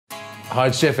Hi,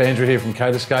 it's Chef Andrew here from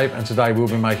Escape, and today we'll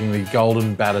be making the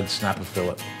golden battered snapper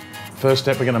fillet. First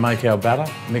step, we're going to make our batter.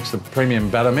 Mix the premium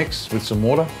batter mix with some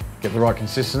water, get the right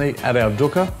consistency, add our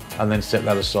dukkha, and then set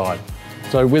that aside.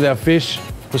 So with our fish,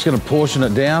 we're just going to portion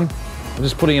it down. We're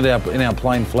just putting it in our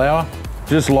plain flour.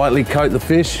 Just lightly coat the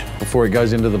fish before it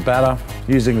goes into the batter.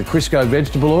 Using the Crisco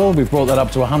vegetable oil, we've brought that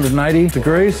up to 180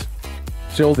 degrees.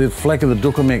 See all the fleck of the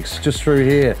dukkha mix just through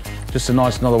here. Just a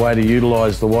nice another way to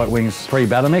utilise the White Wings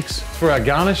pre-batter mix. For our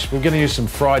garnish, we're going to use some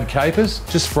fried capers.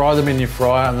 Just fry them in your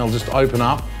fryer and they'll just open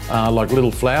up like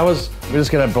little flowers. We're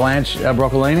just going to blanch our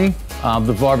broccolini.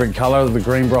 The vibrant colour of the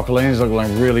green broccolinis look like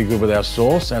really good with our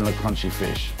sauce and the crunchy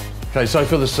fish. Okay, so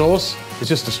for the sauce, it's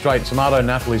just a straight tomato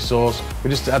Napoli sauce. We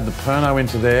just add the Pernod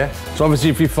into there. So obviously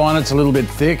if you find it's a little bit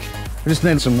thick, we just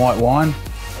need some white wine.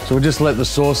 So we'll just let the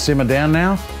sauce simmer down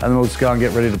now, and then we'll just go and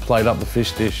get ready to plate up the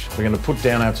fish dish. We're going to put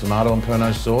down our tomato and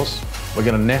Pernod sauce. We're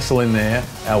going to nestle in there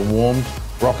our warmed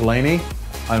broccolini,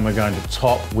 and we're going to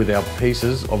top with our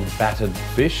pieces of battered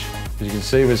fish. As you can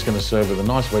see, we're just going to serve with a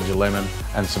nice wedge of lemon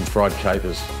and some fried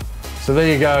capers. So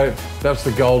there you go, that's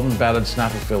the golden battered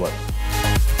snapper fillet.